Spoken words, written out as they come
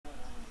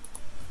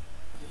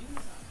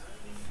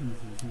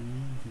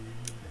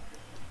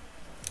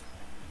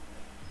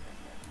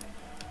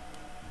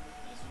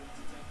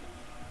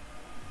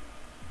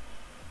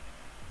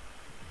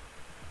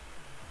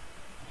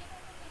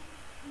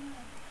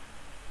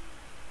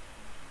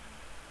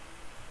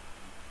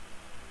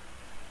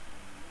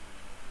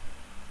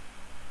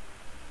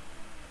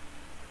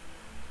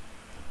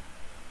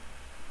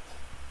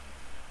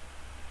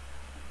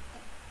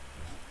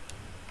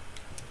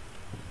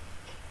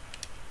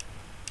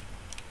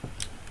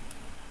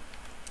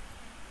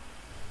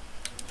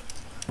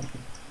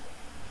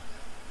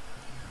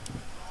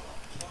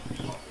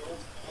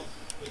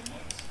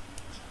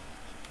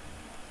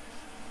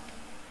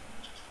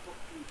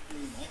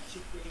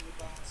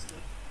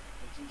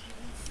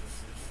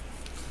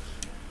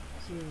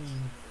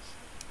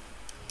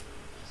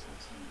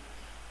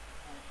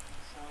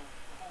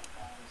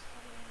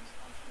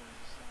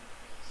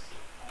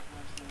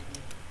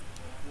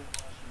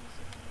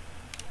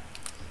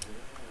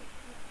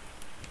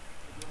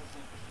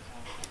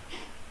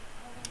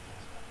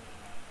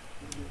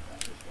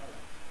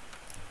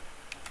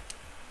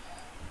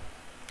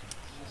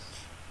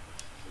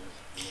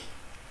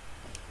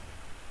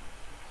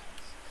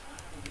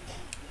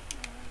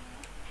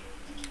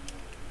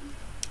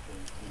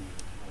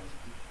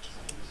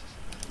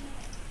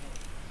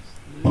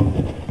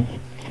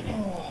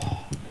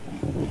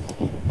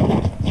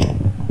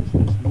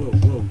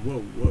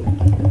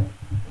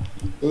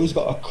Who's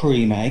got a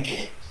cream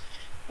egg?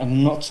 And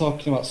I'm not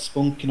talking about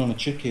spunking on the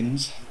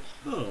chickens.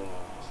 Oh,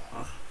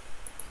 I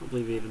can't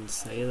believe you even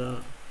say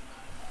that.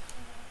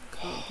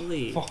 Can't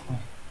believe.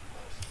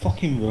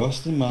 Fucking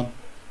roasting, man.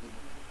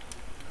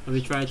 Have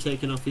you tried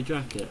taking off your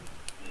jacket?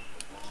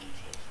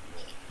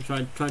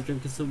 Try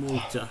drinking some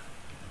water.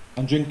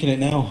 I'm drinking it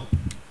now.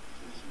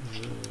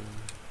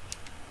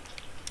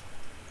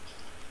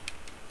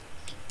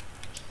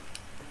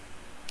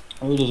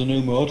 Oh, there's a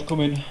new mode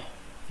coming.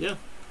 Yeah.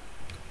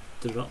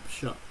 Drop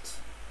shot.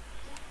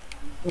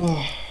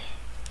 Oh,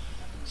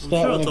 I'm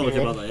sure I told you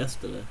about that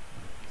yesterday.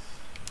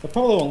 I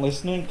probably won't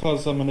listen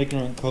because I'm an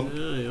ignorant cunt.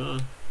 Yeah, you are.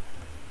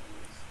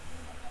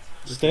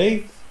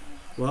 Steve?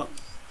 What?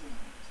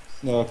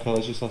 No, okay, I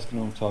was just asking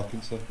who I'm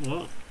talking to.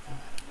 What?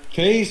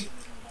 Cheese?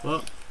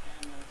 What?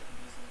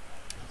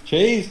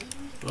 Cheese?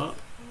 What?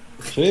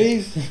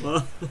 Cheese?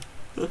 What?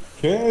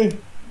 Okay.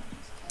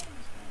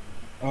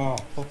 Oh,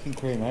 fucking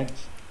cream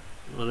eggs.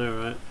 I know,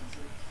 right?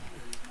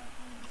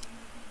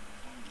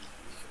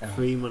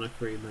 Cream on a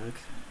cream egg.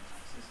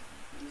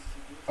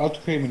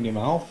 Add cream in your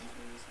mouth.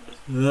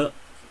 Yeah.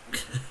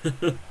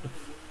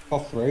 For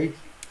free.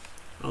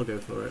 I'll go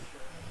for it.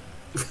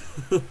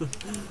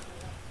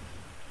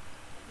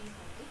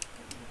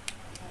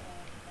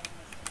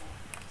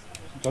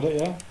 Got it,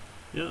 yeah?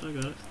 Yeah, I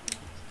got it.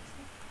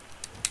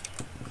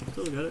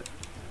 Still got it.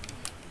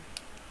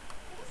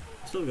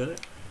 Still got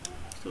it.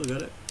 Still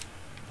got it.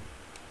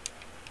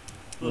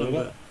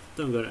 Well,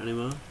 don't got it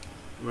anymore.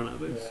 Run out of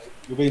boost. Yeah.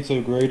 You're being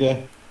too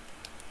greedy.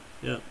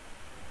 Yeah.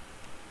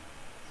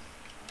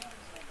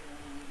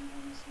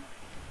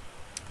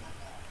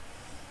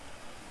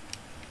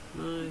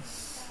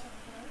 Nice.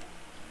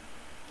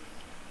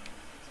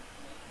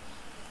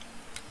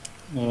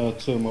 No,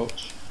 too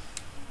much.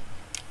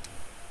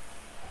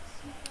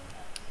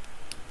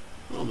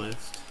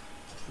 Almost.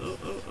 Oh.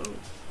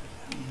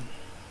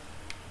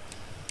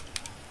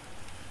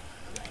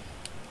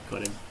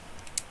 Got him.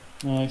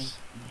 Nice.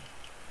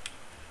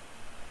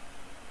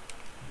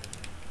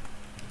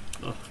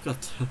 Oh, God.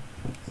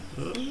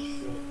 I'm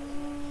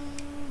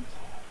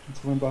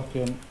coming back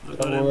in. I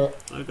got him.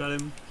 I got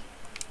him.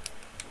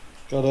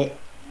 Got it.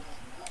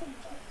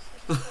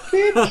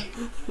 Bitch!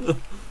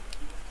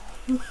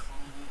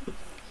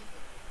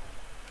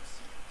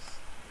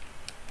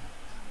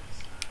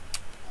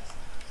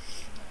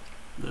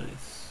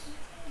 Nice.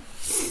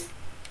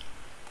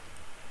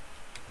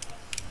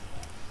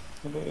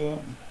 Got it, yeah.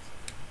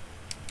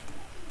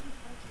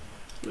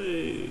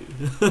 Whee.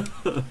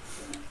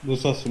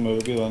 This has to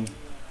movie then.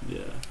 Yeah,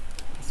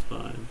 it's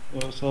fine.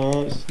 Oh, it's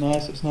alright, it's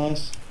nice, it's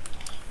nice.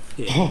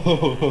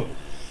 Yeah.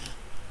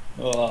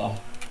 Oh.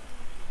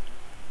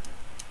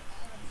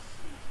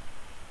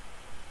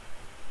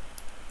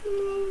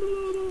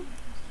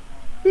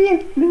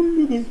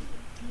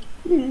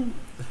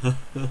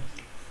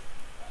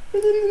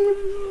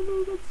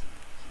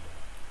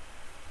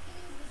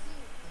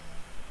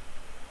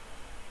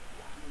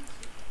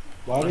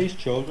 Why are these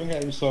children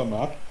getting so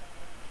mad?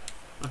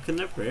 I can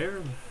never hear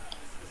him.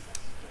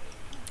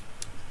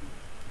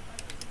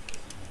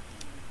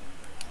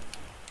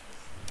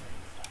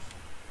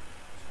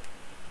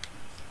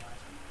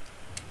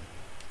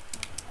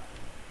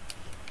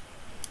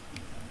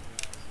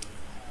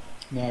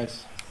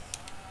 Nice.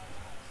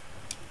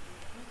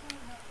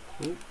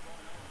 Oh.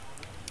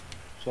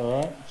 It's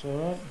alright, it's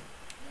alright.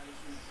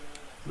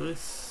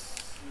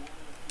 Nice.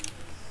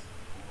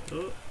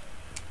 Oh.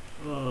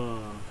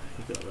 Oh,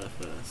 he got there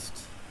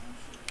first.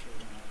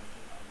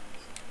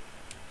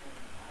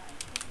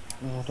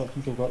 No, I don't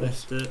think I've got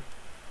this. Missed it.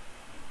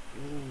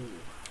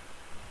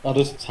 Ooh. I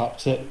just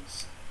tapped it.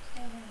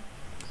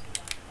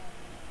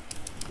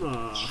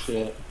 Oh.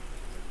 Shit.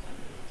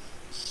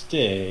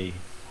 Stay.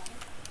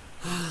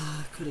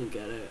 Couldn't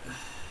get it.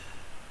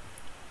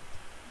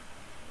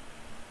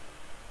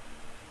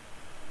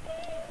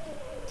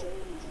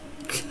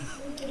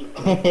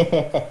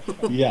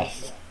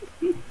 Yes.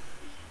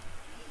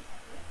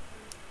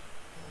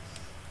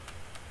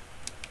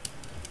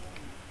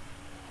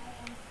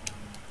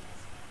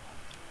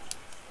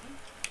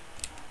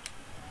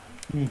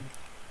 Hmm.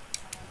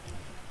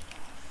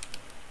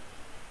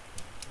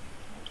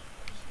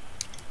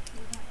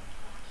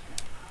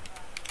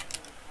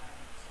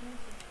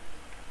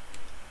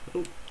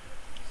 Oh.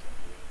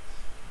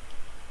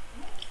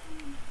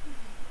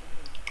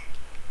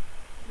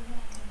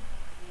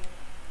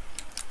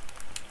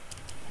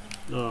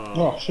 Oh,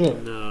 Oh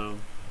shit. no.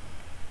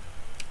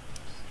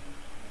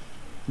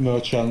 No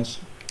chance.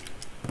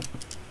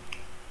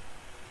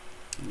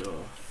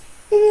 No.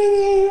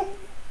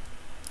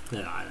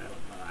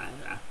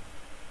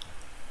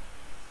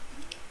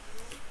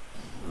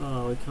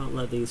 Oh, we can't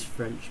let these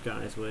French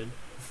guys win.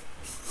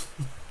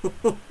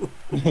 Oh,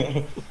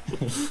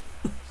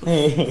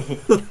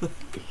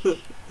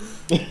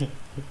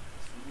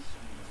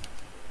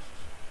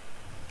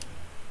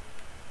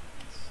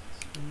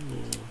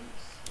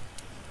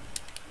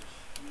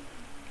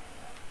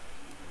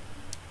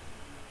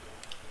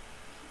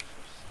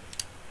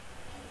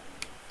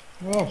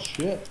 Oh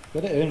shit.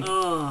 Get it in.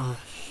 oh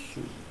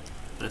shoot.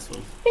 Nice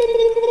one.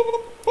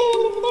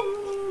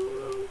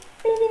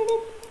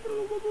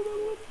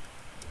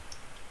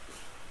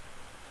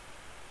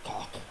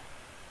 Cock.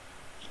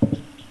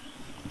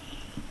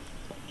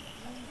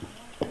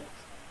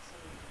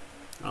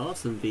 I'll have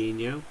some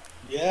vino.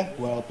 Yeah,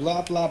 well,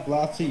 blah blah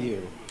blah to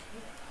you.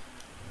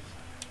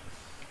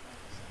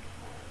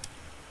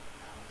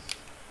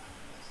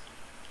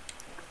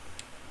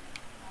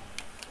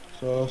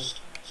 Toast,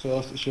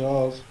 it's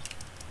yours.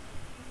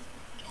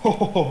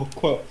 Oh,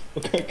 quite,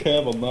 look at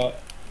curve on that.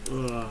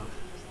 Ugh.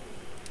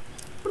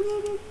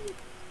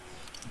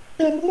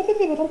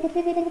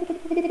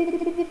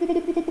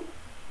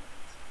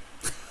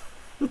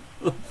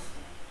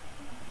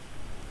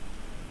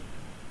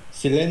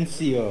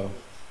 Silencio.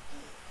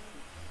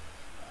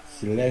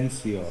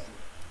 Silencio.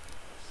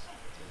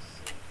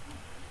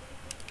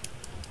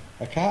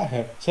 I can't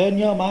hear. Turn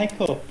your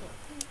mic up.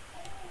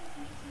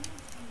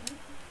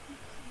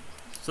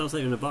 Sounds like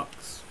you're in a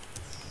box.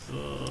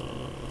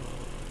 Oh.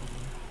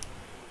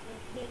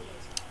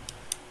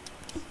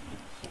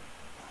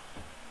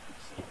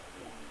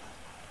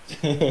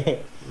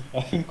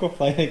 I think we're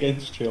playing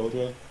against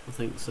children. I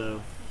think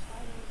so.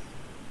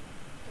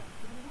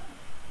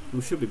 We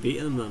should be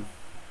beating them then.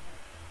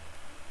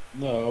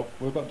 No,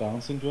 we've got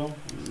Down syndrome.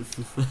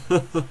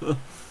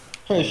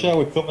 Pretty sure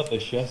we covered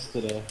this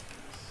yesterday.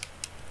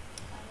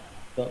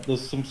 That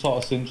there's some sort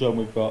of syndrome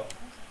we've got.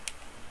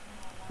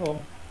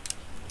 Oh.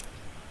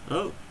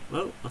 Oh,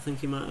 well, I think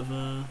he might have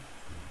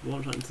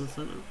walked out into the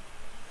centre.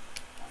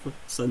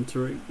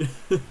 Centering.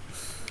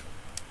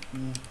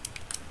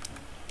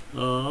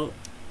 Oh.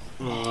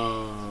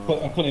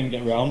 Oh. I couldn't even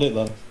get around it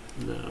then.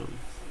 No.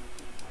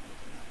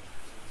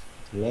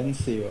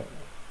 Silencio.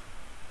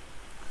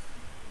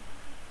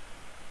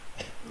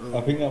 Oh.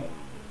 I think that.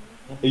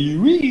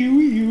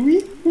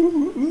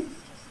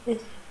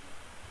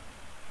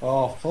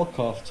 Oh, fuck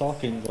off,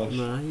 talk English.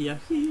 My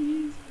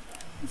Yahoo.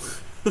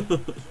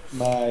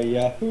 My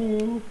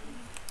Yahoo.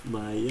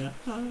 My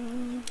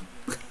Yahoo.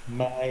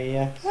 My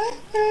Yahoo.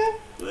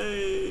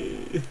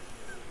 Hey.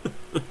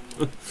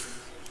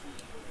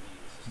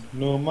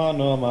 No ma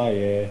no ma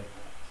yeah.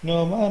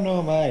 No ma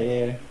no ma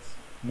yeah.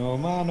 No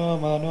ma no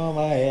ma no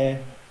ma yeah.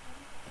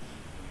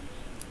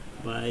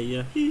 My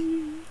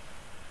Yahoo.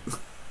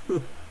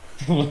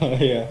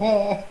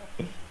 Yeah.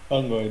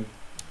 I'm going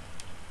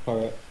for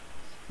it.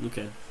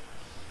 Okay.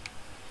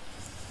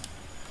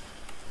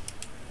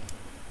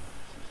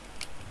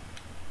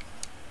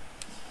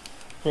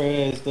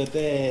 Praise the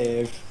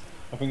Dave.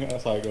 I think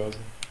that's how it goes.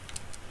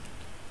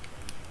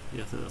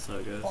 Yeah, I think that's how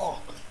it goes.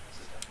 Fuck.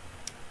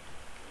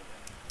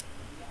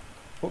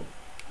 Oh,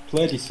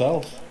 played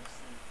yourself.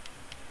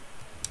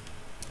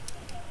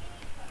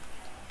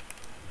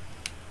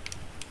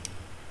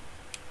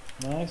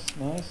 Nice,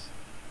 nice.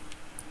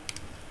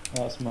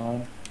 That's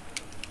mine.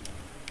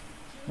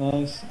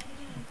 Nice.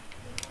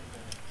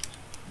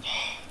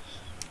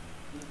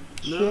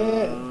 Shit.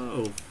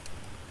 No.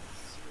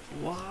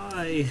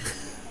 Why?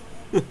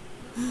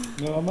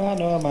 No ma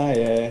no ma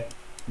yeah.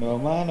 No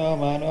ma no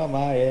ma no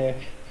ma yeah.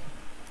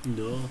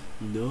 No.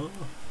 No.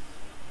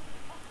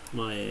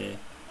 My.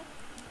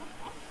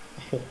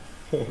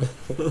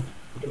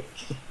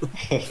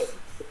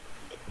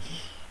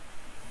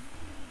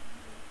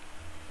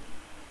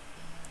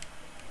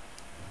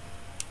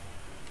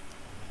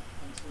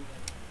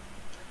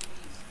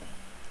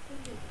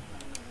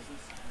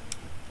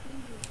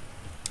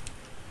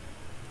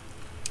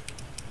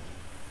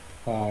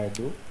 I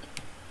do.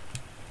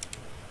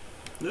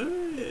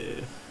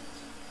 Hey.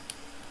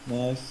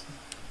 Nice.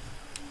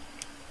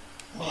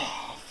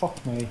 Oh,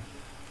 fuck me.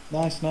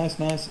 Nice, nice,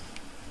 nice.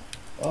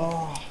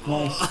 Oh,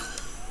 nice.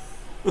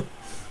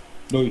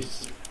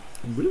 Nice.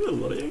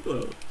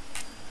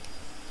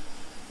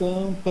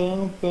 Boom,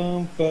 boom,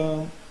 boom,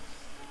 boom.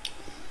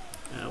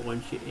 I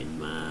want you in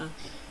my.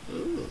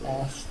 Ooh.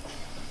 Ass.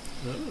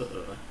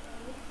 Oh.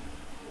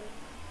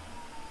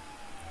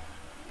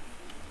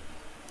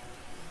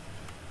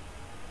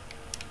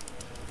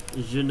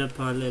 Je ne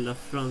parle la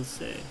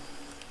français.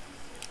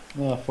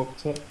 No, I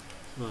fucked it.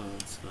 Oh,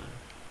 that's fine.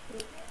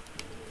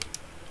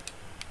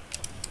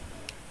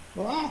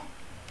 Ah!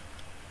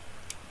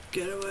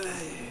 Get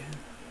away!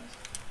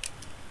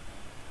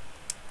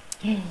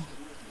 I'm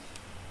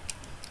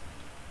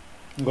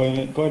going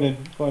in, going in,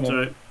 going in.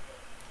 Sorry.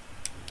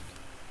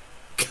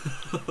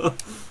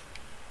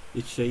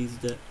 You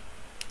chased it.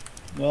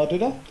 No,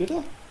 did I? Did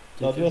I?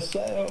 Not you? just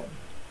set up.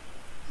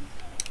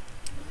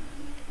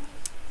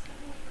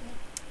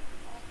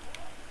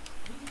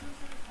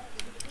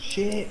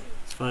 Shit.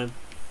 It's fine.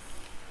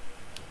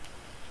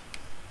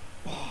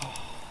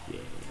 Yeah.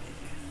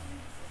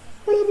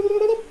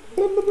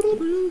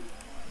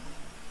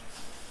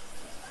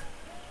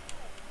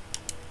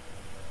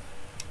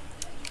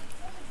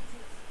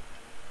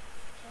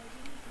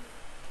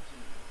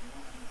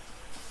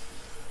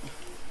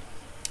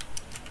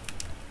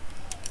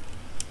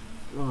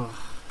 Oh,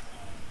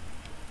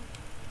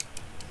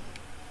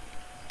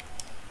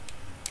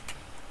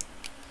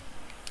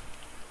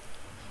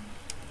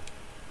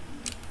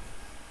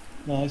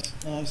 Nice,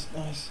 nice,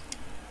 nice.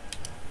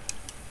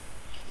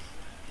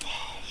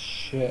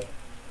 Shit.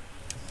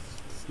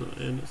 it's not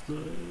in, it's not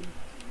in.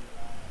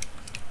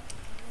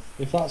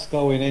 If that's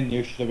going in,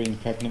 you should have been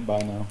pregnant by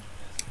now.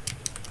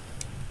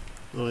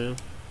 Oh yeah.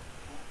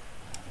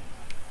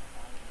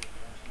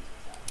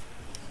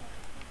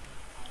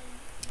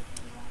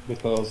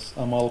 Because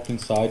I'm all up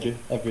inside you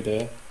every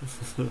day.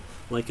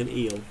 Like an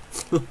eel.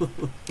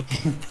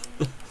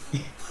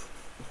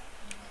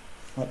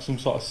 Like some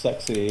sort of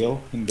sexy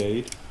eel,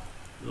 indeed.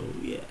 Oh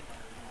yeah.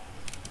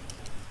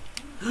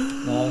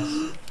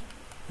 Nice.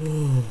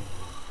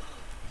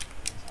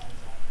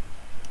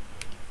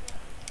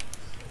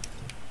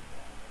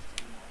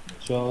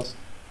 Jaws.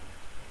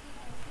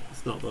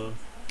 It's not though.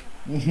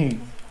 No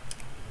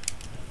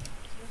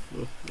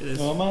Oh, it is.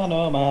 man,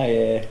 no my,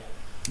 yeah.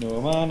 No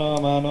man, no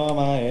man, no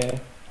my, yeah.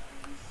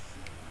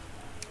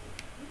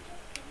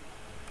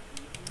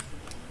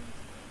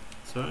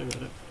 Sorry, I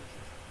got it.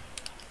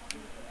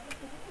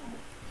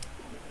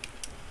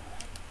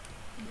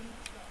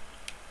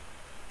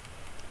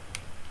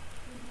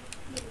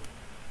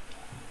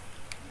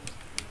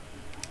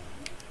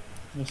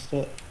 Missed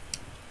it.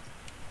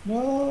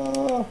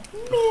 No!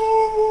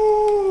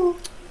 No!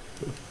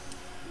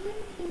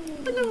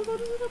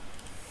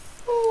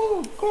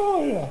 Oh,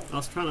 God! I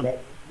was trying to Right.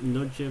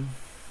 nudge him.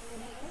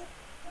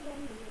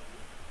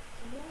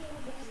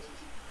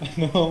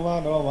 No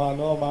man, no man,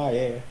 no my,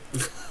 yeah.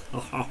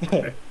 Oh,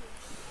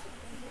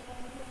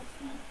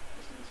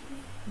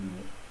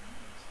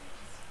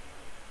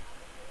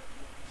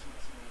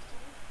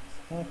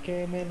 I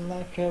came in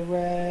like a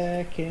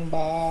wrecking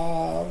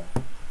ball.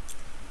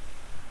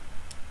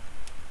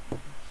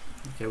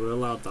 okay, we're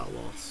allowed that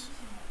loss.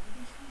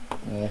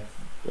 Yeah,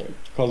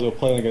 because we're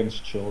playing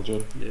against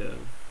children. Yeah.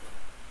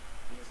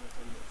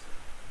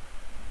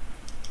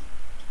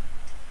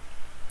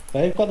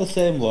 They've got the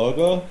same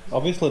logo.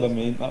 Obviously,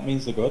 that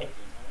means they're good.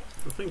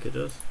 I think it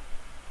does.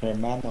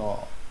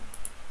 Hermano.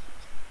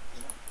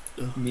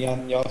 Ugh. Mi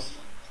años.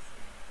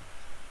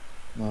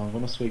 No, I'm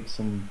gonna speak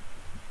some.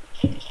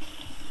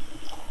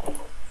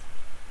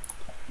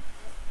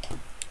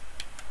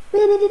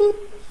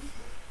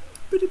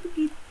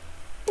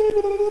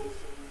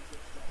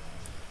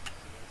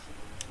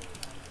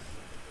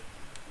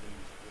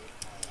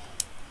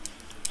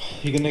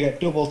 You're gonna get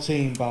double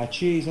teamed by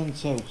cheese and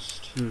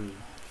toast. I'm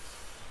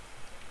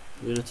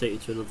gonna take you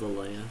to another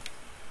layer.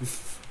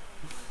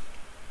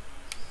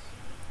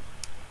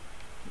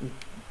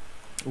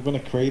 We're gonna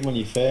cream on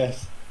your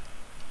face.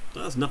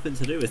 That has nothing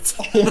to do with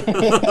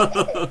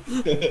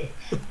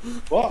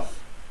What?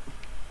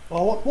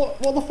 Oh, what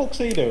the fuck's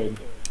he doing?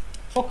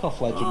 Fuck off,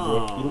 legendary.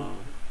 Oh.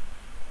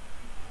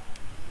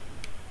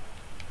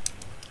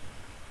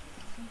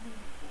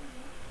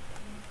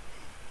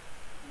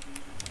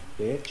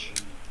 Bitch.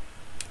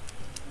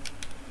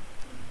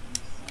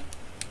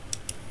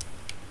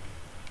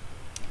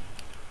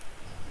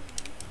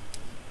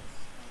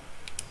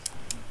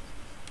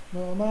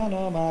 No man,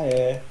 no my,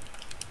 yeah.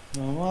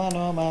 No man,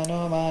 no man,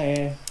 no my,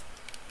 yeah.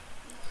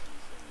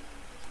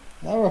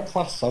 That were a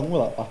class song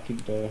with that back in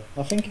the day.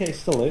 I think it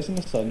still is in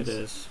a sense. It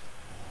is.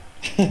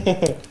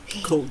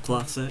 Cult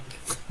classic.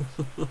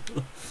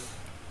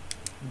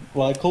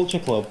 Like Culture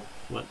Club.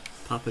 Like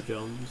Papa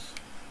John's.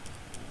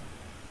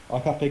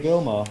 Like Happy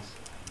Gilmore.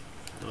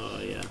 Oh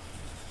yeah.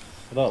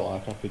 I don't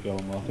like Happy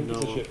Gilmore. I think it's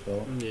a No. shit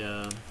film.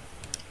 Yeah.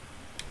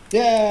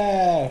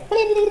 Yeah!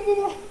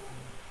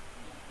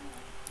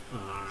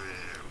 Ah.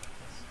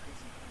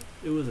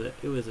 Who was it?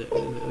 Who was it? Who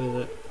was it? Who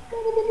was it?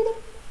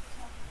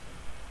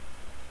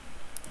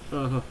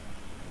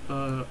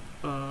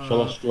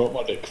 Shall I stroke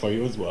my dick for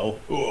you as well?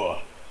 Ugh.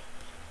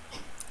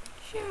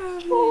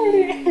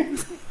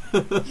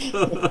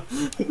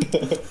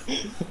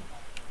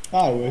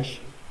 I wish.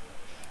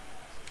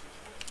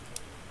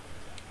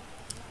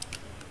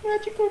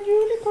 Magical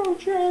unicorn,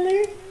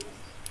 Charlie.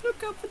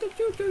 Look out for the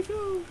choo-choo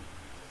show.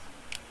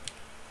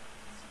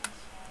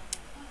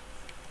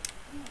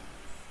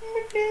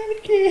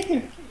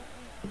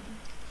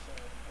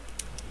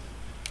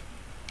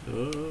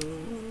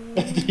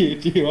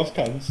 do you have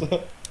cancer?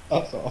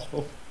 That's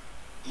awful.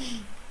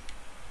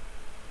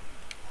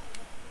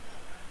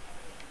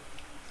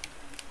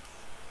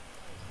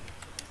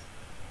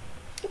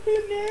 The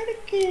banana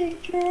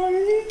cake,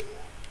 Charlie.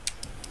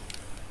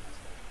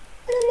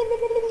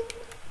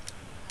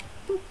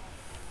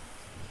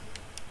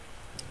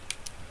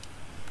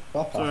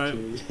 Fuck off, Alright.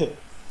 cheese.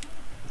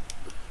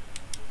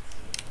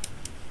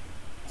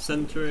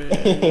 centre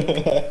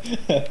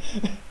it.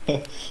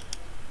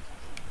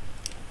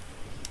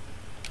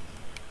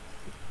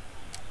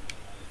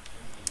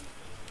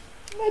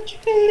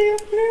 Magically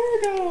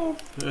appeared.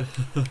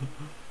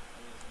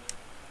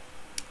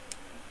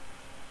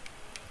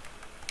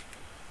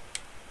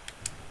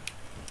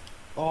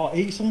 Oh,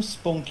 eat some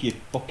spunk, you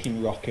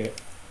fucking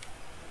rocket.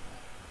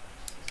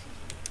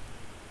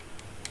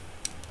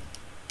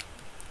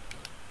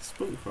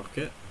 Spunk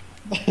rocket.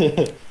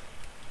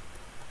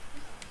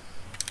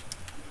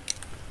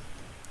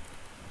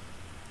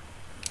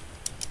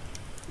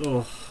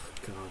 Oh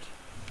god.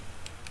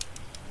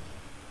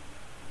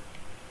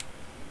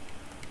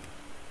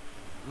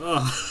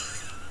 Oh.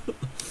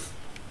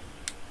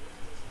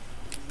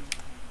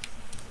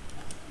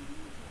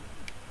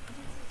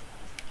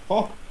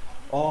 Fuck.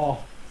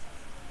 Oh.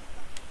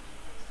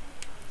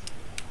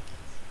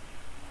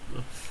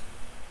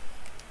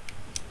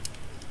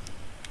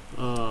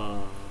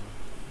 Oh.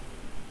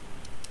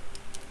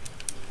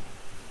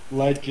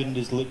 Legend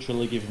is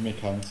literally giving me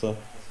cancer.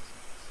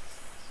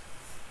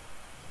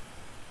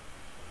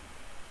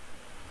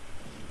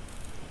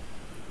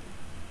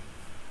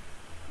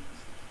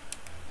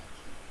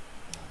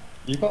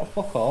 You got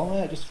fuck all,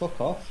 mate. Just fuck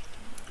off.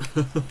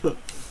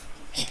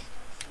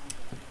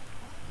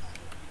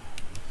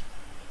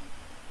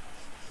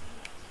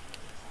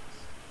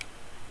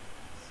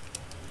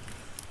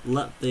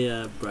 Let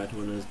the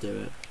breadwinners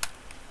do it.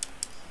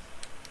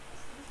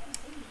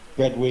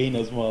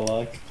 Breadwinners more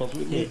like, because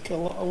we make a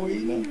lot of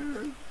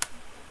wiener.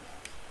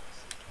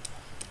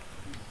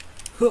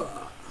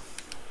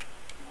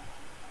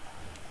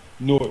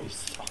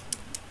 Nice.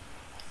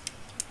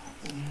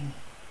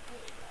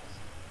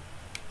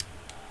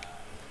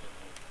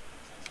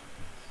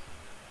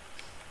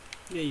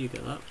 Yeah, you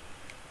get that.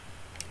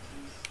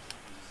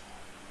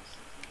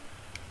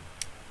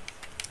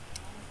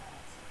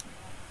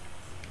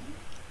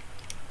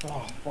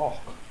 Oh,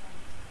 fuck.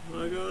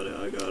 I got it,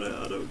 I got it,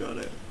 I don't got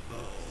it.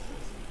 Oh.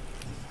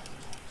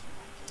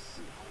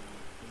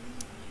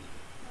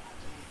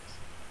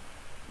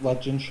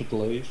 Legend should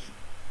leave.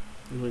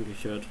 I think you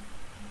should.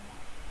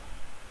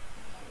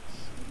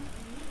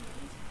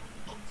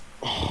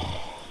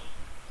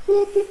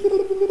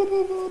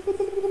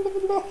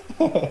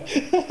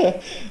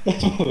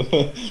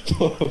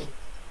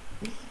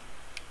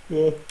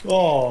 Yeah.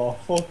 Oh,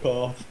 fuck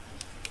off.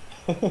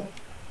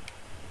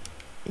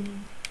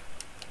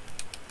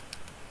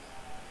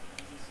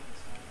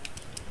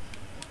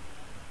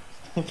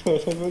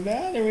 Put a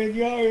banana in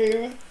your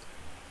ear.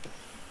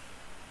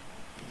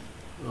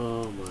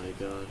 Oh my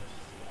god.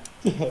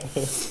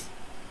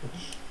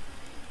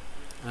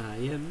 I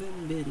am a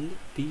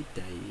millipede, I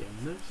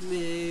am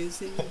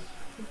amazing.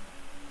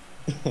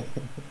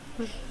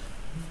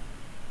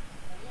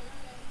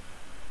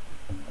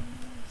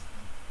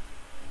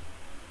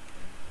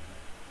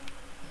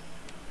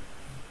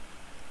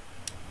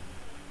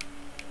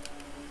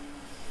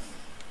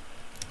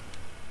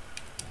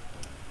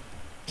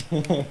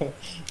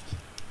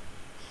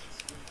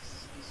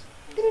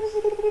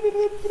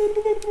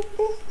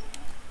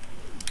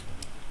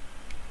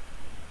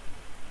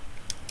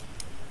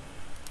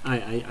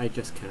 I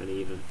just can't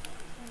even.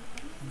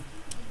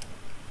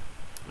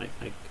 I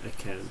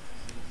can't.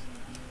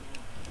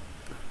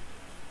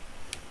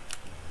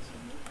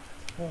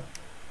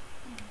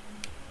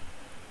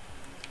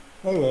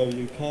 Hello,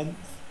 you cunts.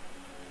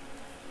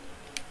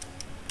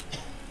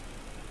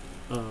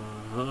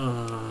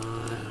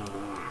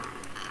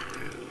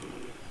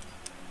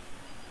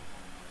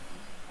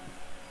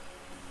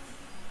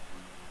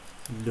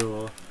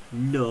 No,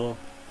 no.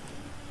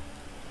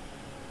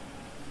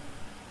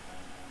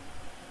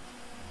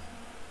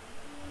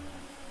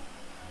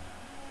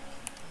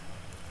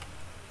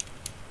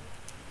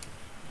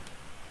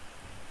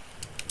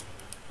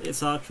 It's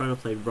hard trying to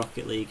play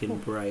Rocket League in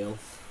Braille.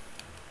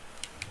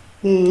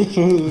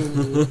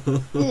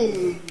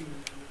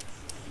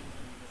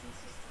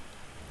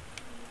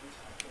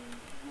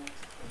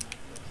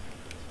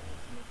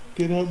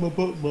 Get out my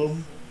butt,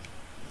 mum.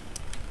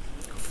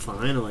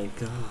 Finally,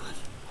 God.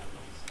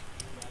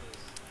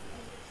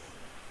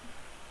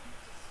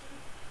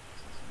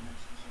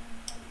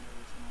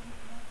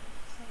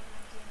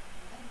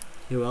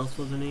 Who else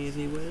was an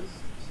easy win?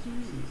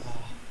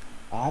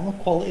 I'm a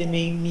quality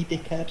meme, me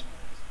dickhead.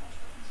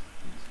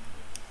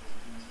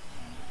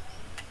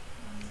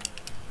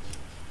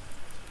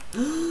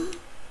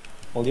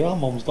 Well, your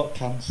mum's got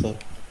cancer.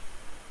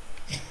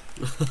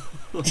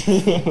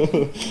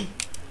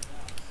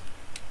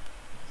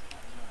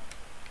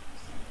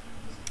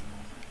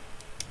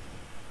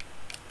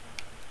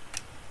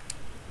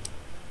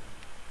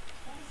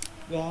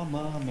 Your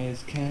mum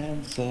is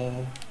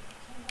cancer.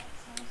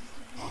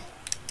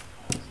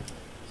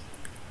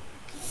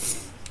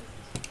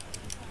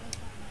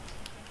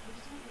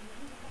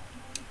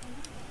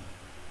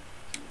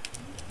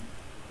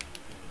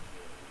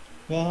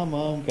 Your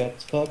mom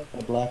gets fucked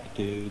by black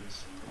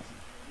dudes.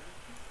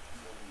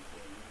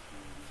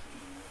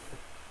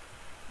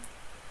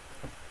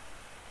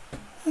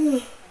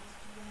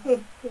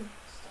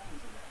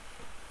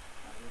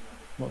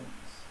 What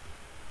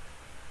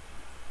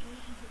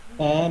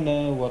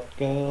know what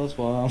girls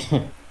want.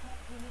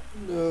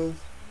 No.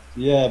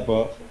 Yeah,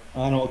 but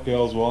I know what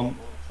girls want,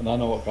 and I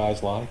know what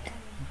guys like.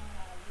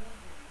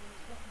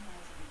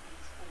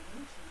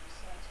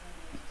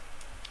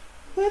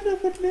 What a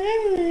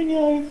banana in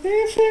your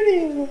face,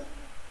 video.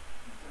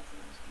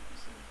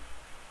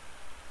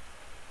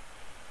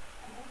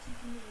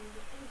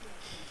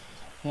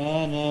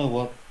 I know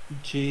what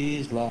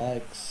cheese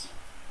likes.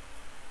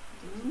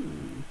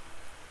 Mm.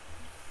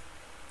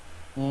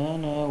 I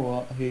know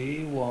what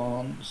he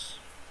wants.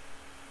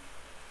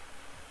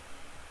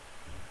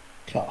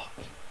 Cock.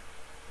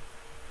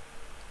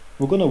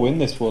 We're gonna win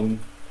this one.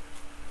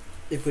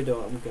 If we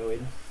don't, I'm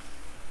going.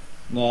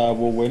 Nah,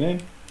 we're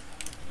winning.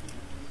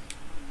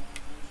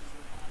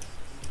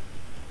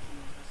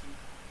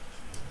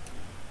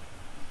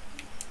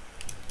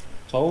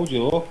 Told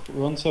you, look,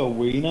 we're onto a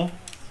wiener.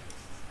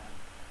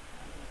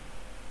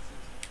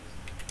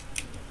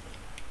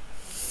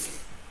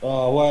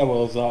 Oh, where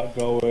was that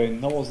going?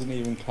 That wasn't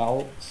even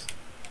Calcs.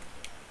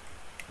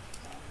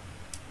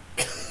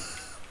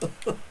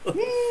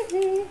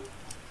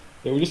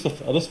 It was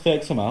just I just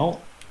faked him out.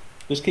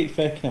 Just keep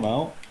faking him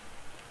out.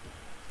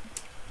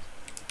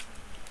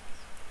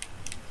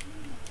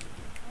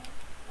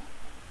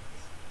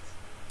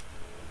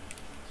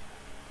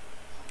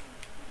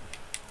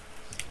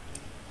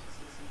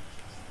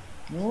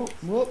 No,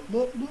 no,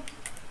 no, no.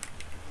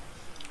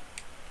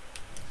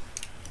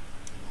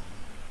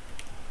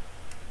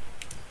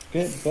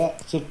 Get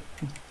back to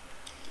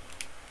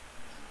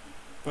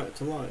Back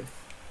to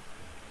life.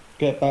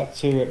 get back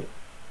to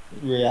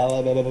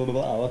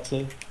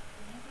reality.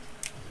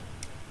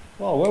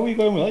 Oh, where were you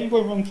going with that? You're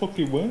going wrong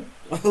fucking way.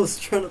 I was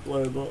trying to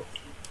blow him up.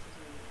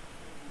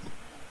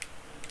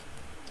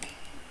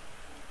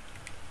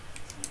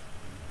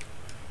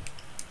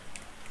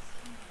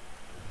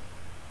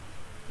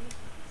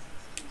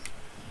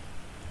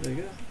 There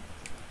you go.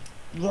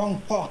 Wrong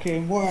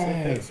fucking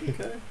way. It's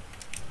okay.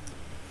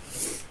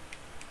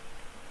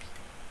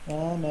 I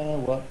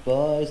know what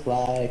boys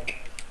like.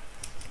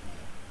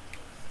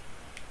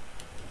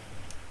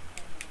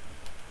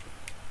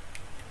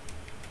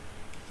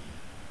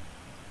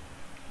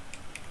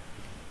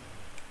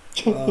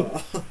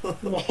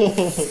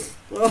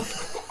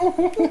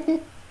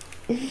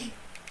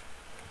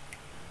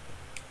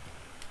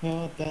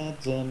 Oh,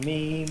 that's a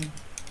meme.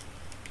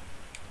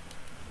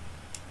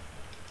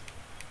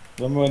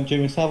 Remember when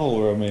Jimmy Savile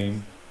were a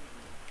meme?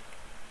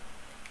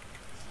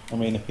 I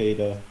mean a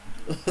pedo.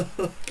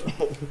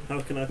 How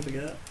can I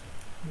forget?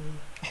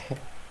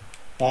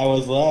 I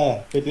was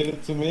there. They did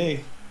it to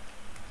me.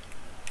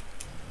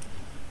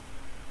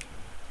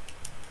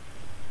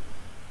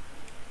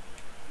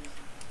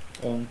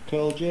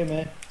 Uncle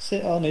Jimmy,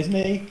 sit on his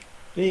knee.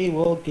 He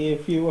will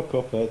give you a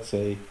cup of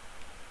tea.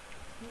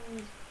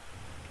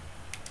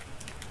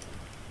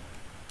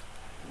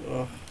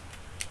 Oh.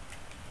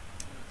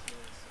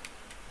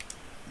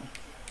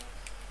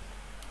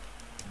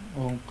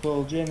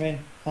 Uncle Jimmy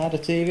had a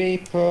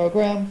TV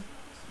program.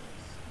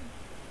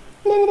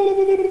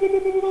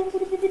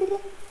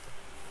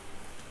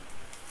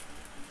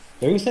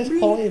 Who says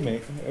quality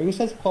meme? Who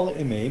says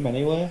quality meme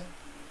anyway?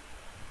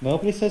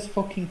 Nobody says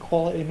fucking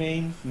quality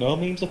meme. No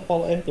memes are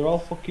quality. They're all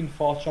fucking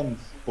 4chan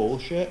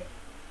bullshit.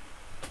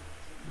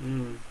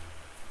 Mm.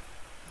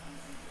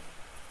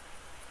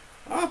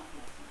 Ah!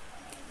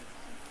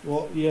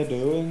 What you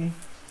doing?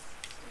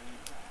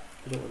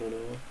 I don't want to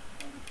know.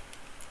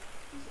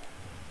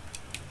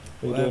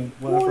 What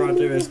Whatever I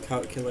do is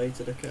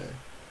calculated, okay?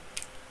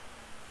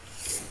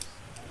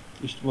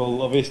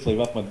 Well, obviously you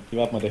have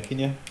my dick in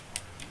you.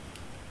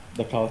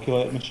 The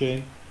calculator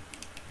machine.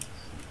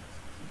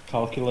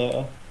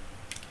 Calculator.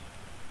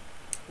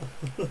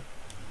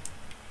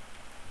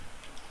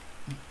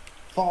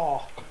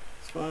 Fuck.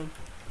 It's fine.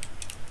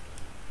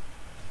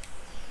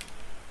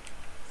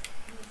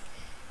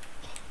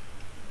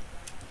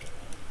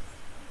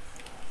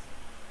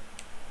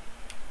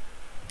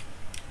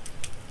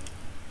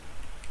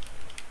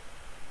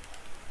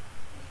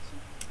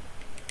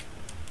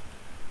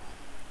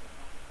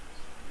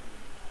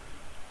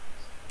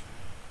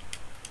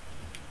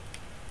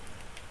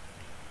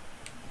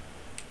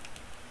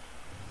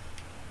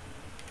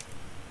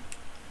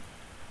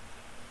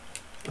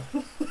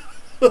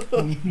 Oh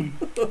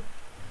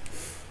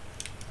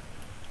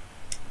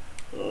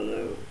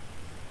no.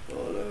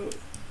 Oh no.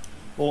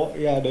 What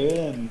you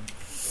doing?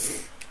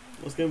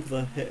 I was going for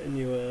the hit and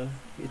you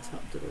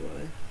tapped it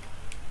away.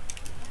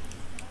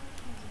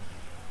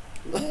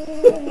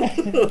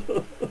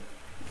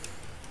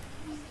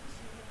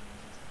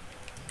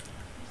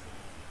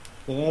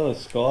 They nearly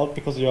scored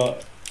because of your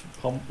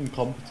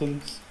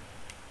incompetence.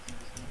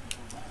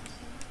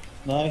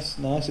 Nice,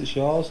 nice, it's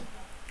yours.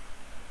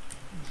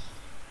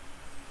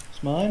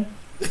 It's mine.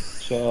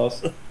 It's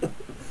yours.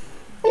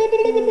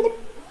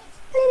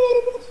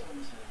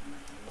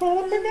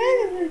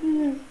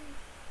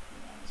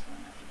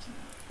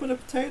 Put a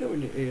potato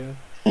in your ear.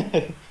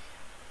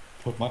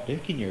 Put my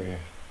dick in your ear.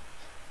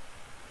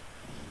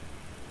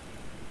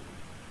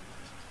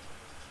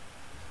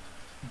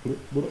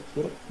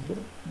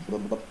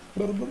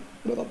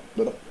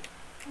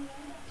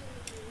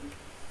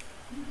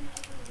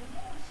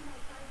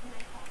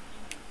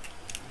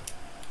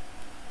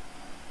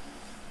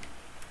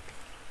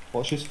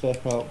 Watch his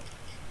fake out.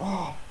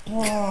 Ah,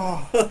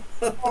 ah, ah,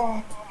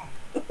 ah,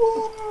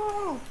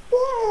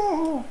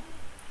 ah,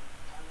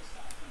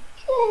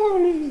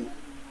 Charlie.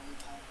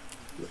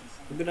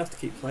 I'm gonna have to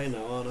keep playing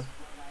now, aren't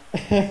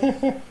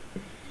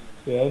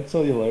Yeah,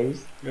 until you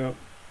lose. I? Yeah.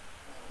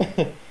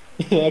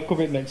 I'll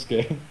come in next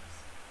game.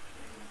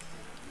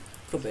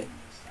 Could be.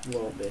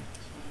 Won't be.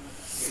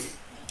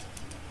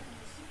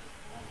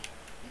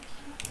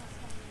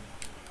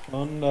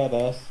 Under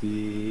the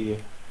sea.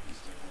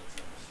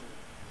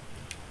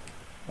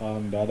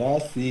 Under the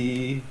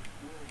sea.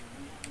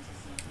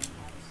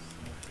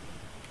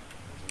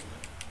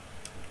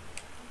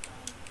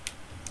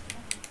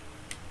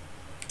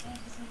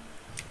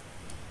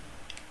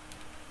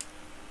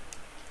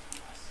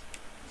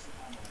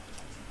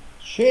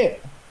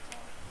 Shit!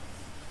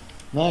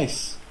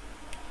 Nice.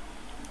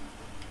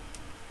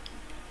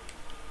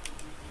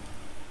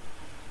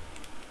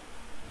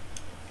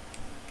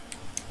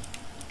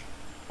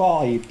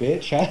 Oh, you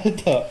bitch, I had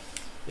that.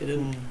 He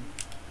didn't.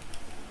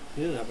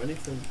 He didn't have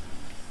anything.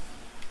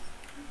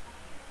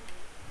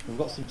 We've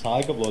got some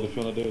tiger blood if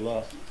you want to do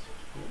that.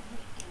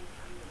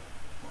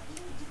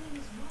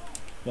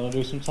 You want to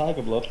do some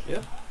tiger blood?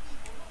 Yeah.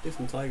 Do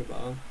some tiger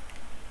balm.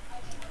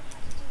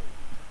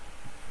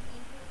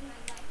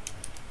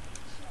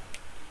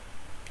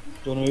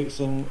 Do you want to eat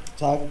some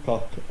tiger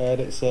cock?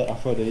 It's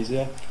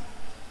aphrodisiac.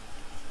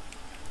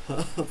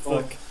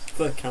 For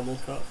camel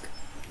cock.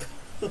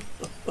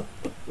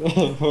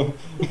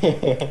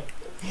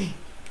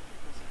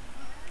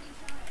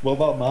 What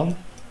about man?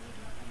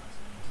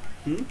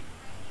 Hmm?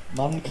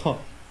 Man cock?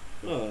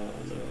 Oh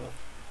no.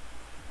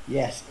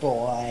 Yes,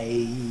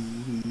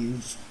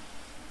 boys.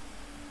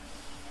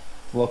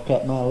 Look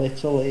at my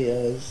little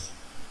ears.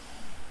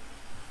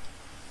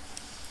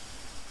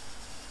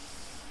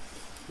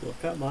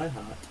 Look at my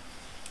heart.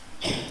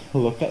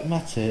 Look at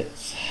my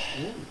tits.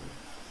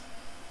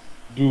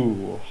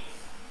 Ooh.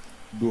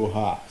 Du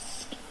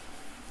hast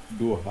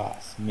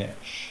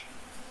mich.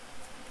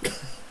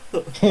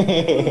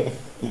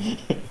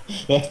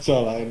 That's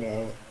all I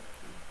know.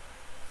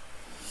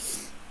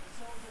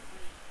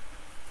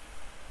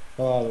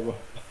 Oh,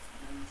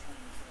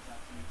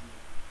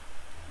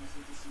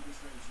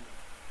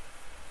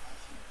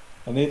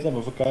 I need them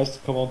other guys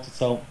to come on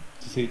to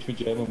teach me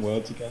German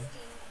words again.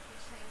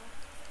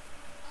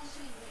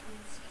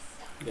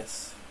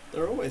 Yes.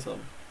 They're always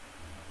on.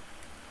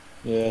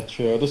 Yeah,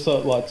 true. I just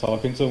don't like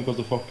talking to them because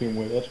they're fucking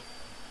weird.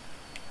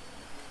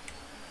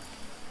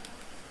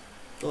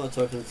 I don't like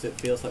talking because it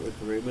feels like we're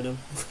grooming them.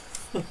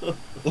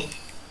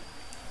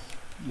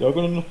 You're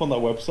gonna end up on that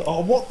website.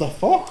 Oh, what the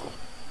fuck?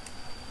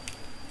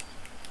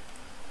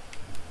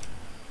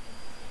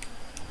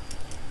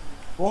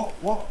 What?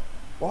 What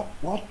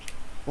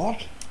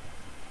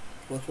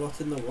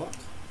in the what?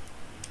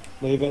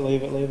 Leave it.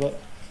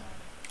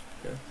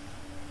 Okay.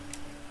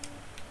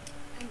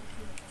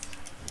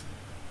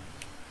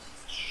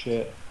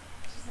 Shit.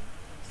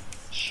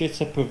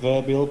 Shit, a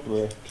proverbial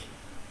brick.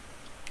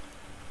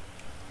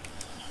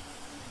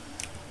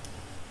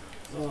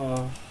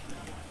 Oh.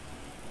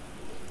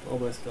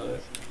 Almost got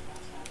it.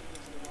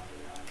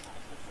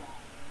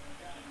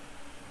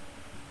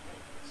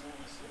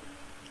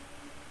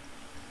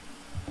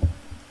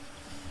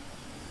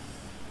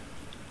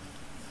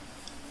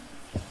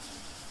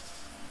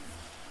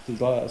 Did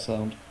you like that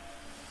sound?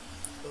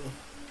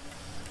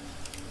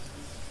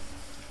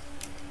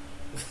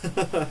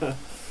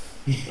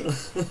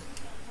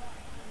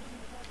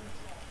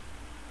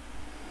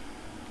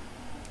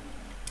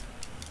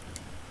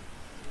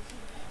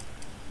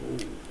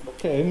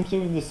 Okay, I'm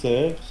doing the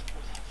saves.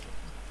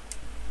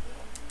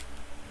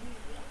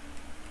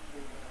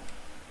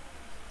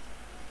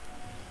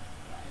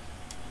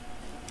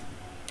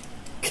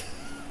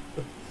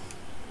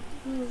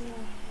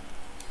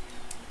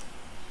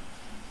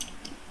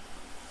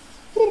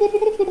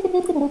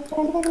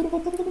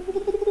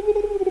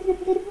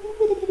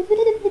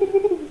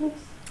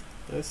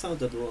 It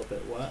sounded a little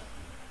bit wet.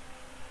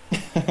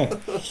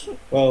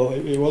 Well,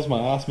 it was my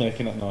ass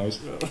making that noise.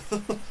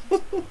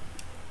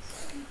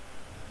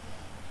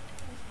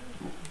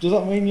 Does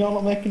that mean you're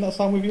not making that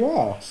sound with your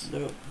ass?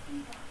 No.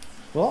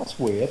 Well, that's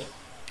weird.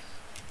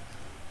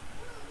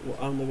 Well,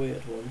 I'm the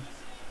weird one.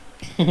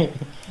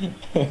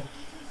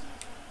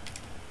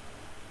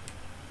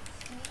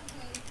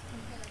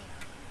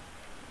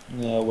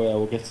 Yeah,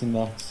 well, we're getting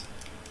that.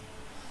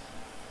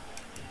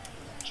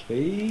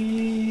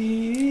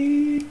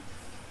 Cheese.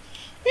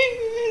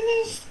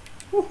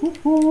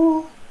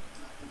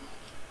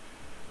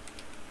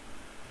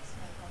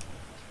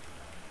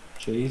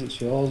 Cheese, it's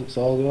yours, it's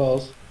all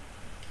yours.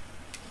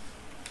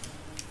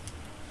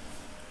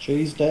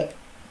 Cheese it.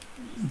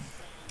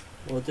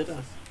 Or did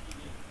I?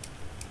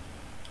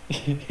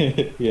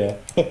 Yeah.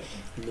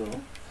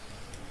 No.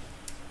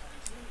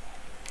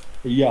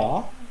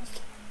 Yeah.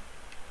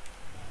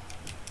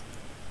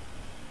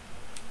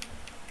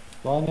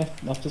 Do I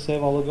have to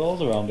save all the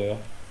goals around here?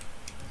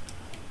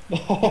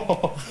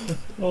 Oh,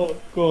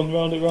 go on,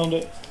 round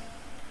it.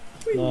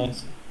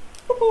 Nice.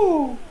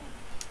 Woohoo!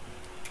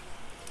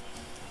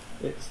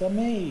 It's a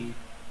me.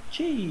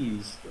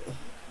 Cheese.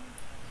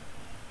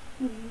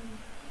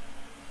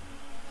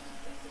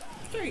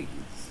 Jeez.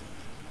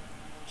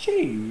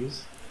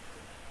 Cheese.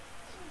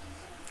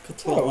 Could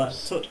talk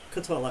Gross.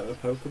 like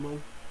with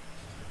Pokemon.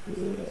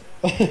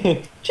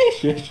 Cheese.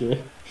 Cheers.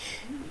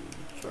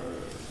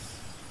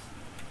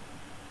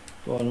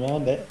 Go on,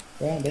 round it,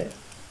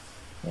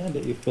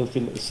 you filthy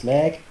little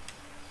slag.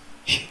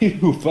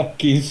 You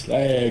fucking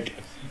slag.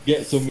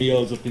 Get some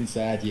meals up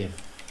inside you.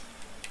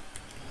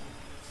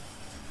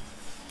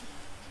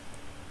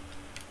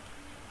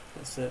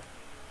 That's it.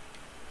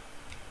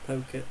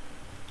 Poke it.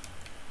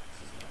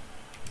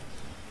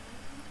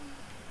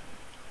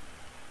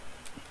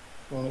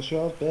 Want a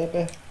shot,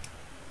 baby?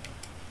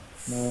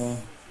 No.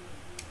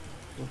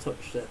 I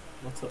touched it.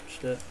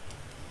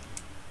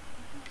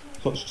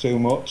 Touch too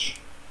much.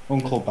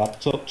 Uncle Bad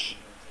Touch.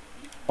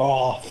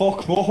 Oh,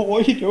 fuck,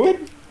 what are you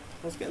doing?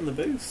 I was getting the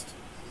boost.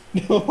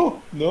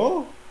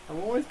 No.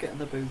 I'm always getting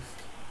the boost.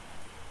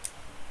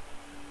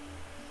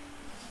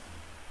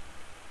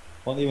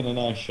 Wasn't even a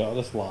nice shot, I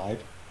just lied.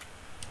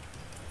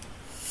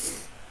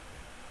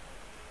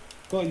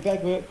 Go, you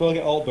better go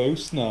get all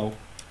boost now.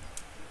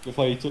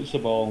 Before you touch the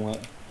ball, mate.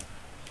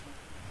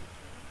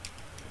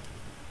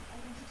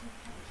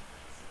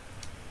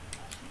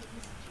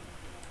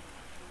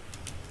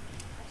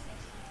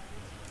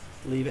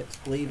 Leave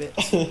it.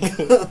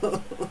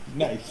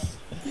 Nice.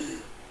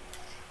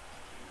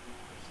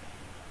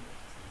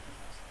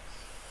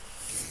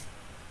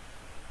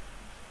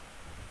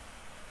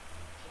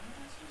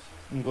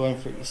 I'm going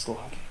for your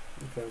slag.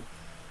 Okay.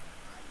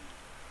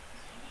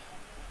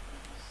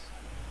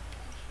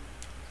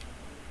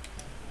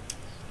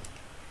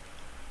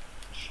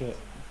 Shit.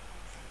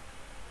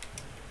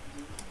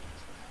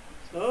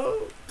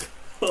 Oh!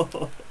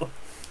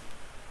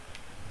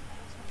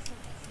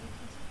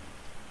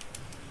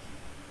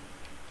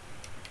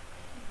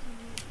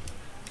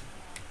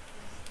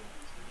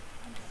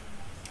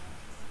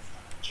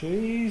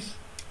 Cheese.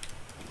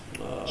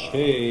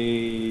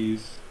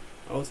 Cheese.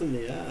 I was in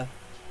the air.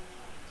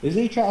 Is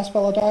he trying to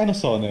spell a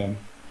dinosaur name?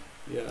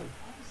 Yeah.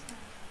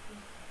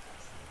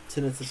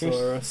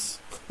 Tinnitus.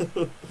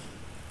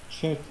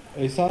 Shit.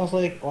 It sounds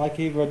like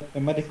either a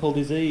medical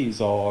disease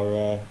or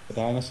a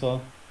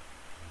dinosaur.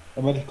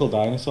 A medical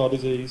dinosaur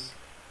disease.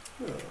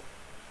 Oh.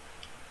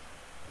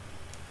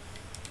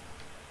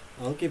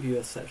 I'll give you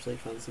a sexually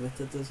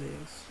transmitted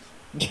disease.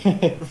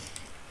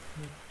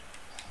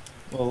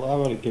 Well, I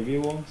already give you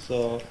one,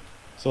 so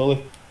it's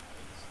only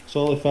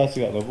fair to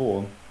get another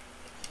one.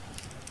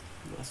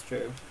 That's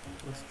true.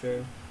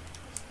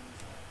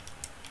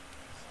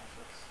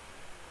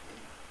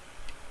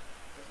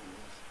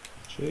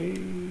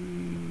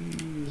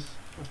 Jeez.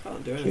 I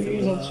can't do anything Jeez,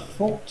 with I've that.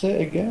 fucked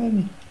it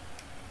again.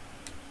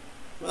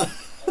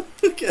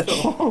 Get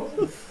off.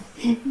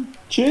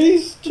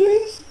 Cheese.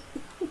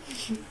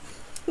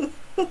 That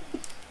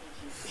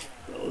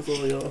was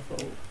all your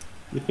fault.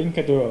 You think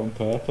I do it on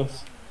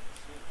purpose?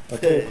 I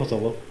do it because I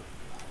love.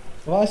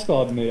 Have I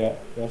scored any yet?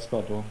 Yeah, I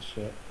scored one.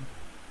 Shit.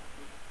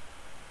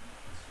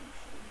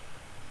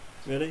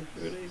 Ready?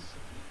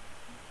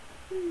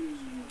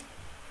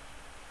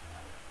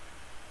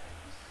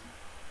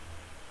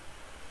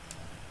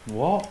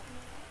 What?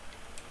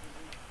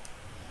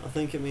 I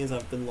think it means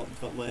I've been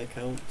locked out my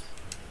account.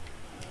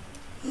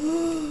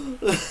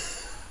 What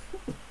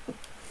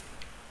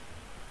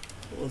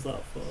was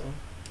that for?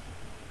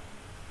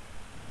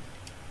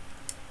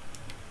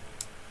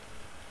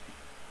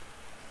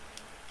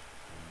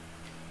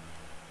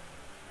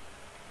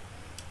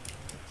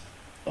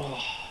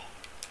 Oh.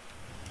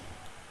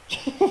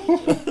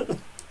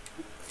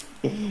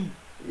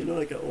 You know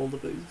I get all the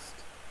boost.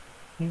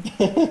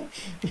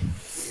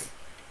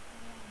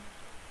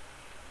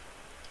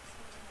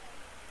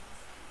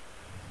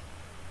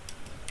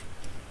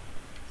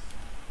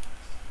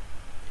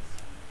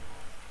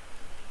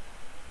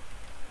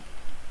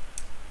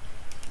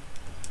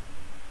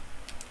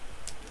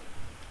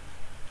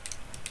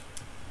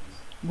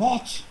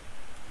 What?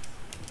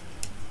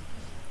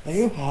 Are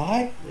you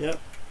high? Yep.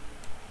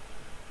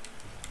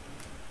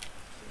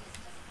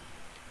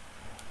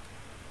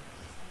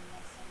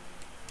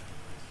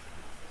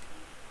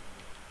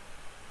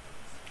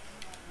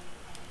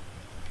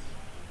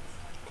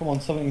 Come on,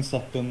 17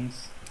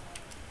 seconds.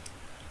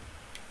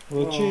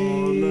 Oh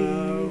Cheese.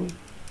 no.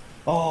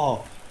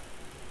 Oh.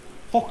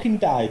 Fucking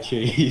die,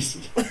 cheese.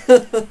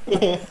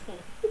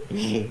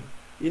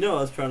 You know what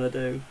I was trying to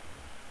do.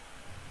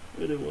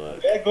 It didn't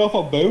work. Yeah, go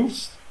for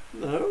boost.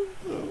 No.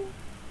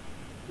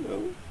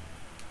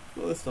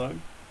 Not this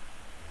time.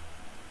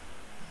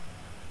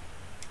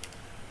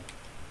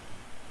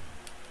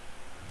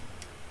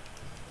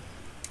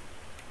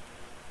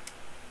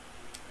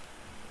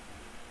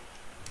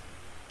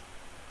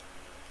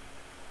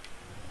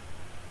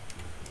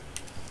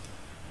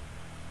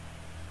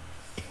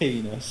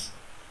 Penis.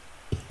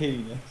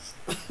 penis.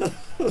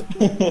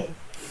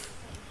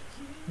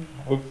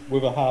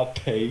 with a hard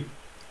P.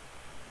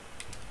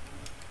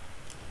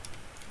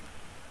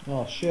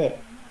 Oh shit.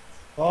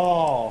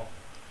 Oh,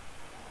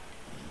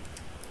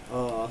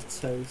 Oh,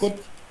 toast.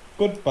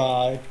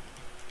 goodbye.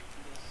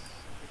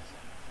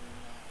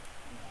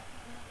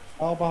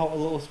 How about a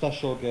little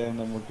special game,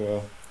 then we'll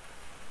go.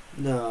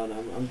 No,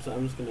 I'm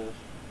just gonna.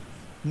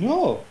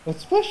 No, a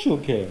special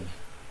game.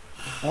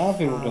 I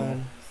think we're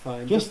done.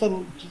 Fine. Just a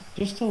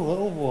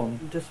little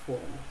one. Just one.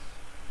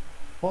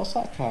 What's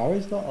that car?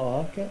 Is that? I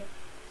like it.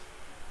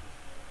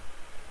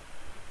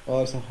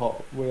 Oh, it's a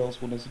Hot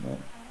Wheels one, isn't it?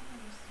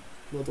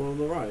 Not the one on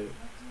the right.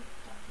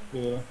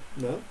 Yeah.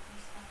 No.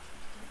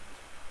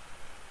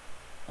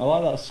 I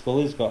like that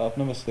skull he's got. I've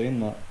never seen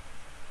that.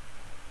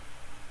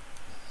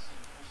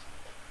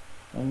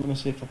 I'm gonna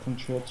see if I can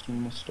trade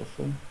some more stuff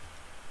in.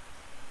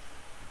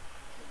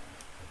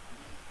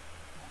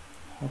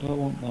 I don't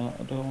want that.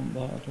 I don't want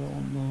that. I don't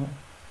want that.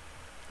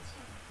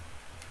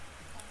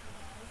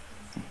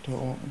 I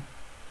don't want.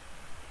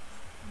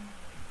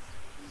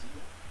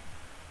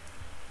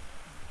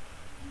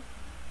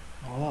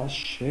 Oh, that's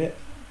shit.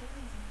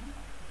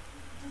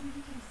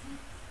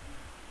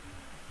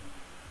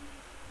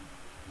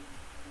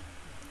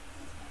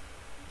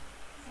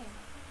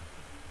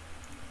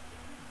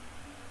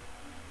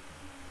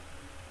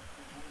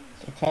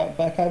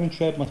 I can't even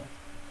trade my.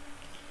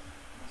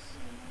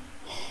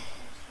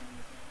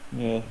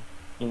 Yeah,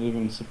 don't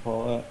even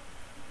support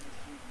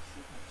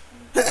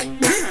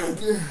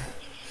it.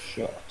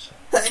 Shut.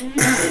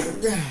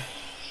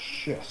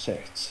 Shut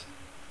it.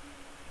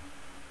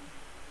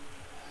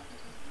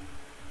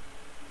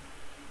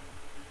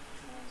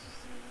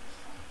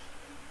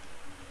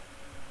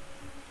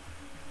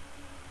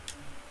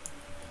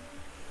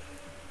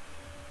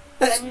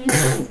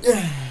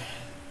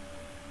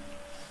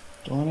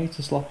 Do I need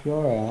to slap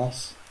your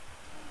ass?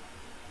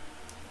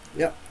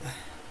 Yep.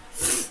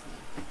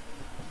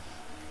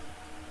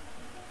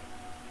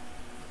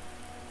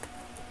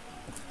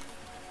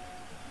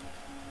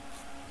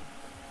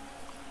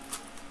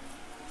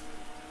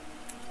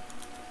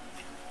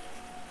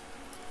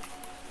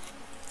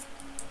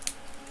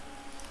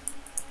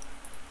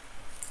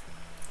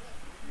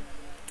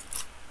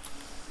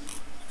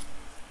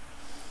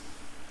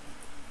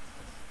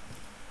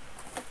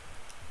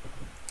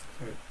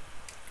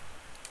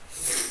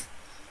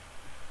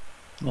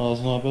 No,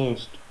 there's no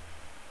boost.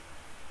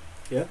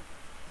 Yeah.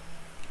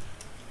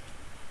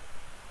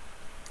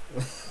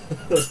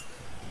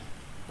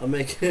 I'm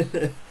making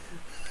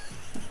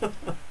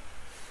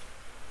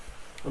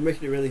I'm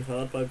making it really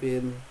hard by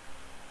being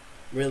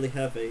really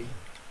heavy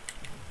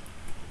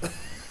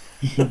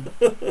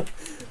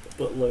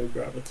but low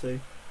gravity.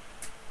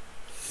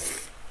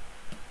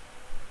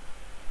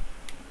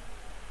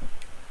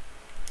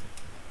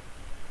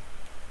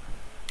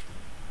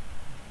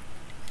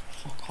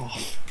 Fuck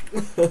off.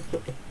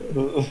 Oh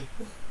no.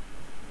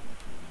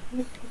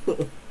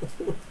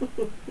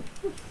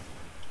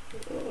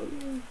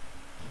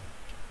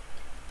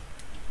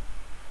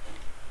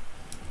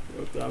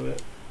 Oh damn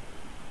it.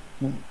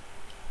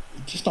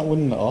 Just not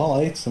winning at all,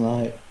 eh,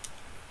 tonight?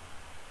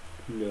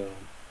 No.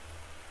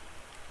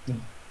 Yeah.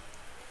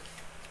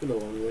 It's been a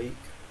long week.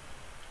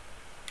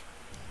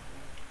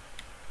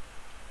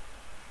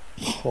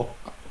 Fuck.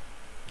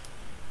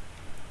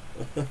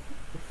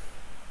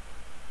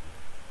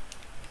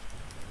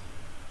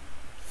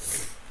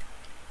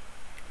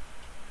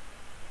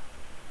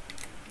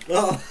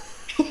 Oh.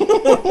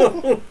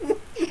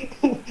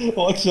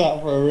 Watch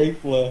out for a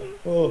replay.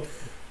 Oh.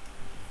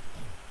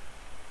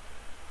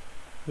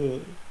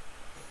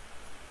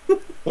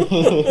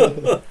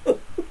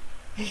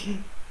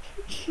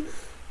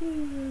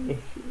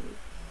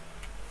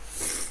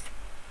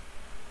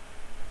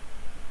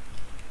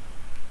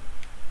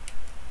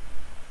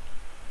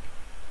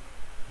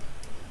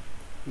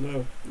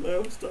 No,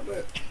 no, stop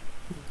it.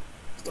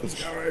 Stop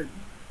scaring.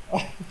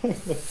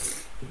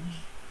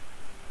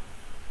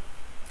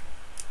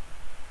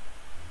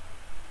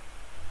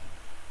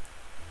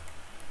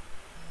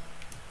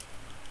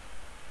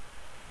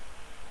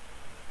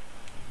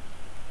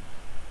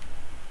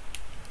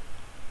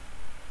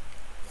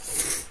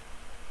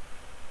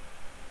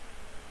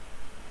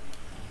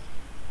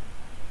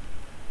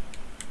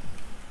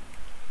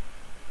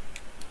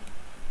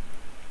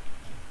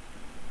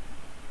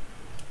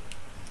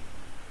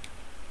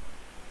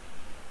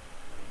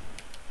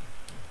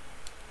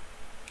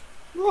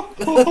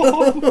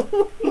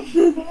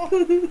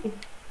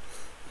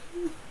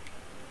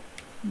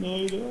 No,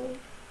 you don't.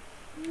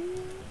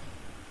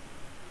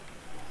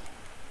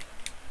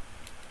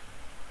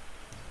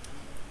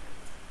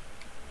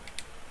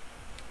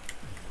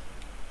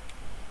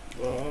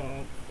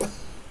 Oh.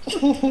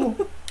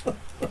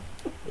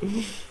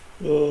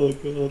 Oh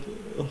god.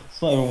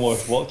 It's not even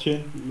worth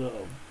watching. No.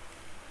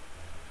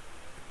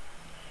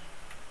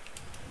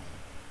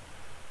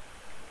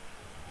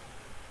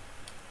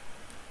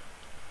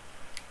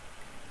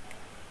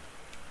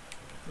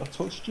 I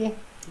touched you.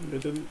 I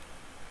didn't.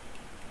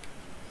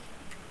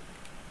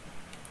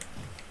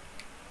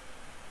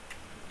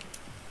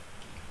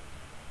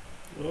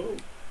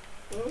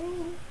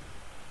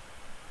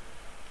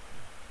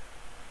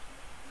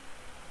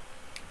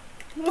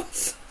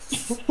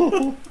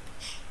 Oh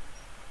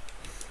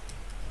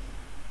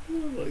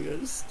my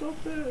god, stop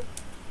it.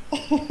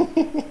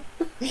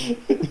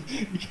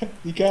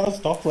 You can't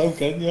stop though,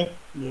 can you?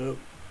 Nope.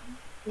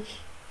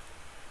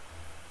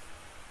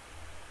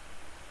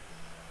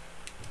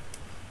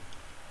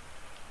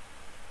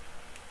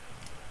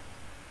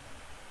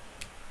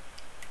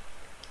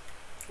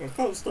 I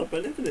can't stop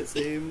anything, it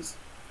seems.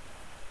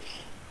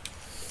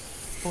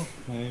 Fuck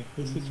me,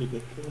 this is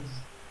ridiculous.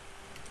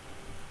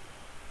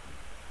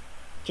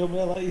 Do you want me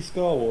to let you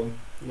score one?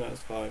 No,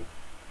 it's fine.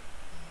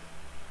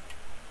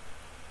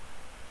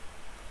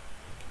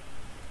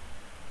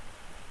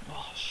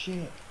 Oh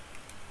shit.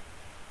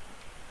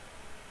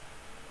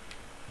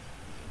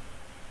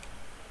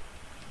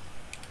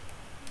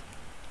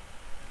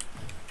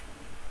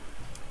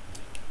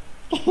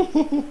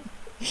 You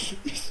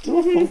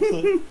still fucked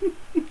it.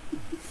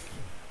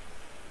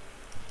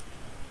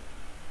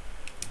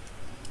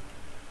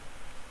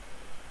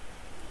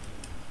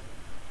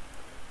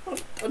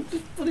 I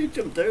just bloody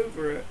jumped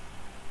over it.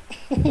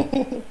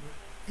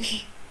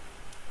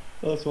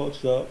 Let's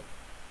watch that.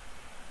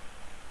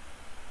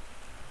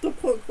 The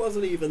puck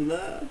wasn't even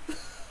there.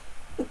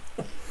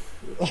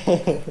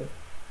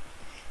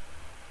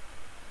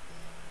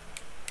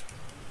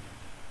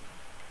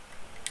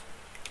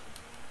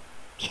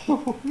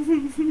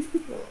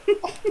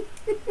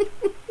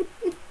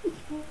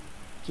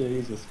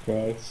 Jesus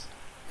Christ.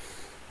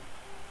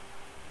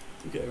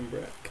 I'm getting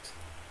wrecked.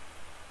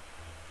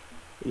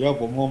 Yeah,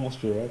 but one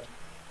must be red.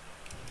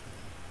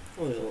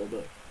 Only a little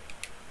bit.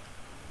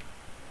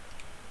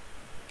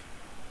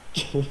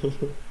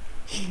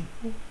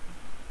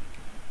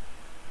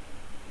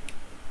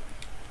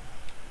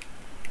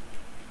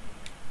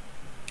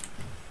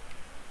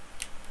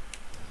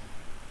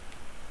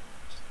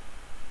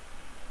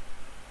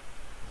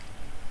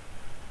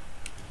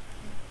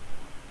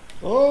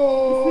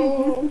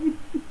 Oh!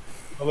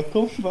 I'll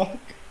come back.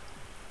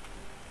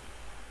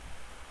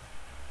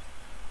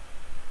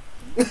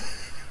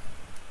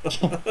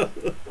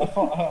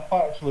 I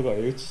actually got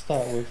you to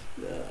start with.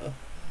 Yeah.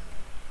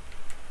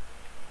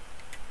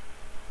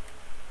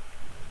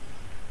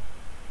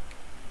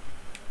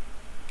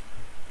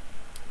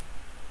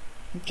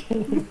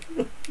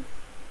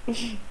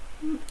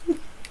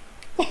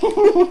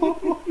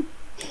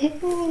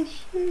 Oh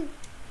shit.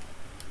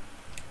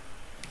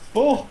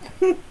 Fuck!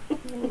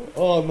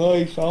 Oh no,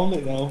 he found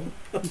it now.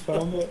 He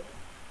found it.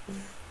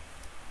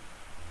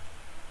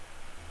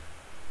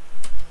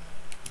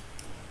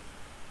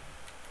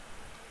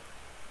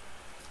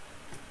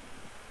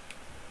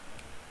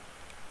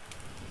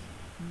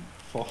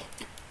 Fuck.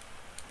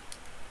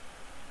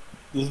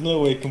 There's no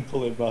way he can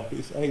pull it back,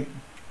 it's 8.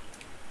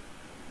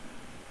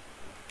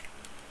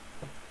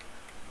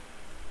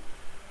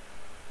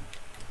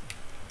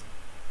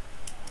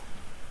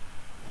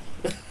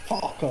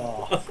 Fuck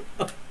off!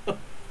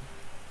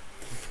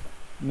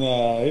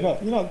 No, you're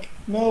not,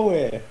 no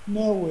way,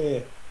 no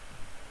way.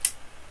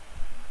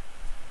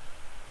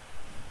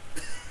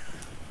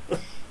 I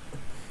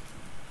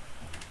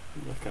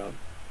can't.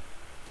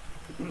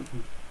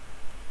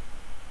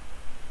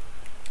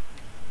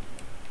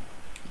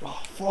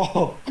 Oh,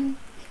 fuck!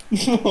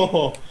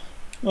 No!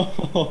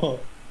 No!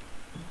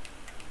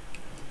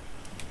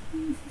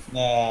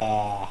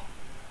 Nah.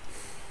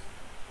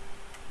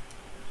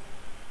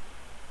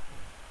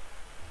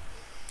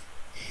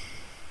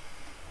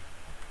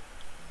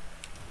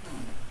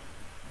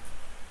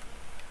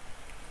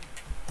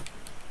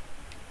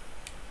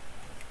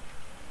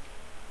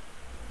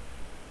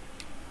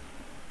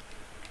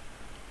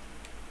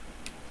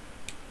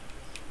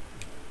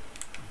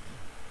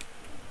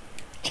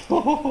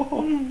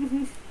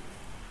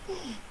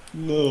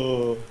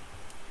 No.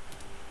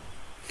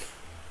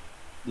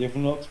 You've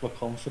knocked my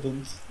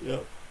confidence.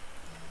 Yep.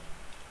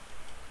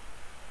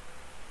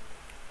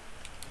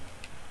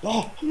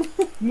 Oh!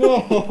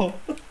 No!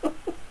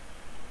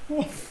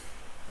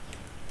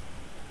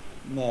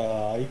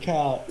 No, you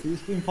can't.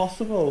 It's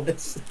impossible.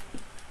 It's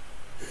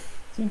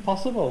It's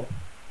impossible.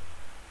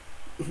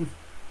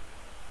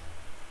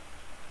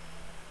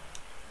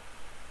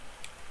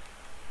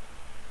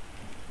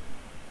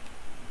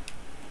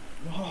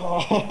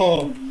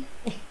 Oh!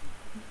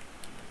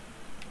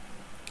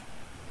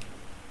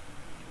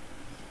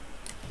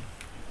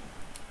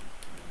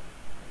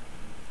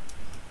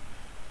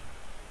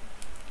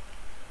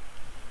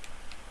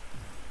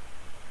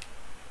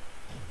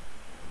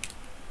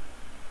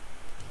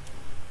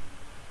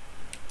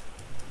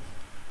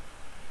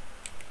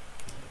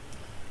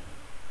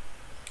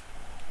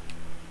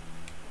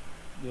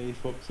 Yeah, he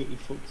fucks it, he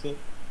fucks it.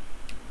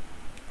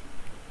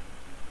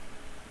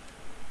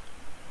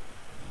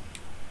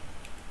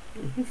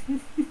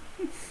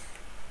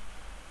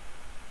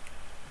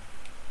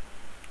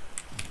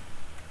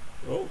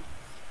 oh.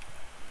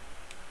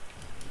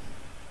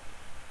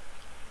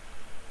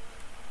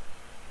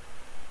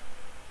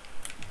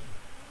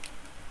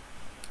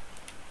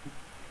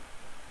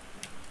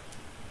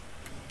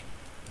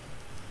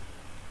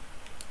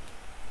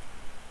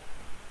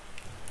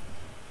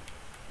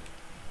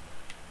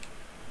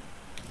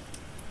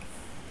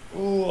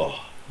 Oh!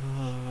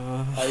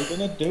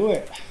 gonna do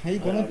it. How you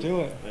gonna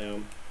do it? I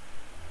am.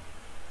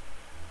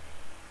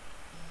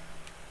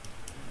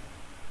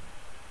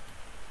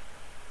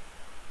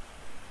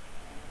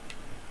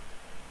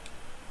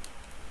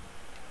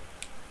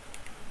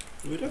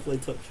 We're definitely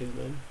touching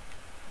then.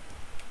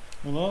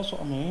 Well, that's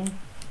what I mean.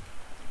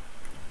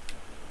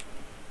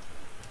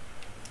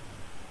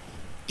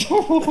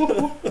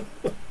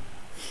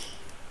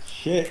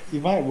 Shit, you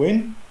might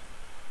win.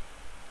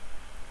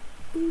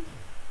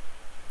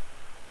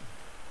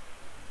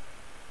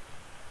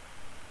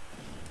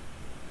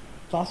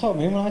 That's what I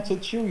mean. When I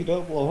touch you, you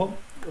don't blow up.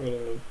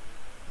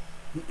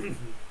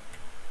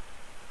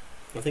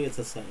 I think it's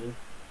a setting.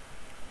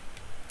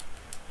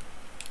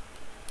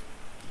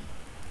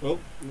 Oh,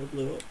 we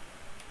blew up.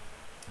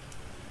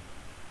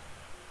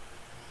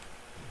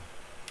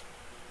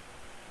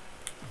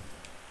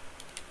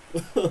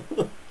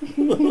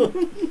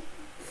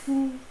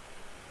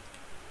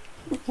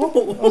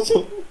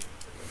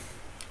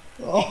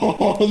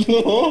 Oh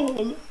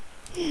no!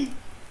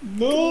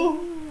 No!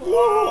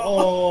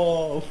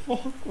 Oh,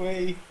 fuck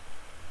me!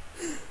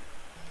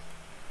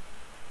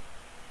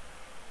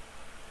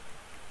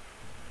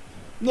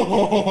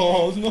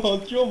 No! No!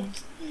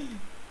 Jumped!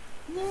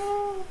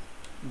 No!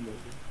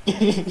 Fuck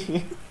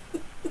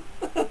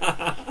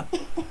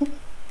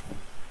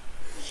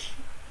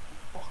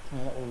me,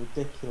 that was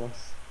ridiculous.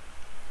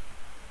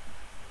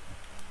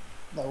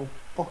 That was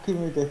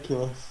fucking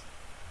ridiculous.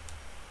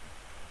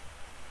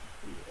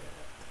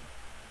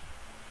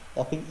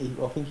 I think you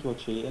were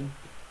cheating.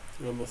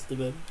 I must have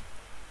been.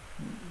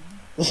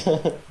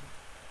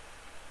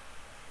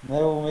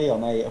 Never me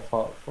on 8, I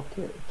thought, fuck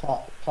it,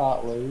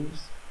 can't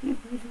lose.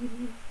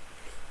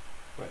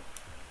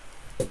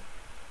 Right.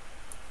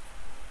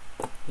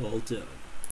 All done.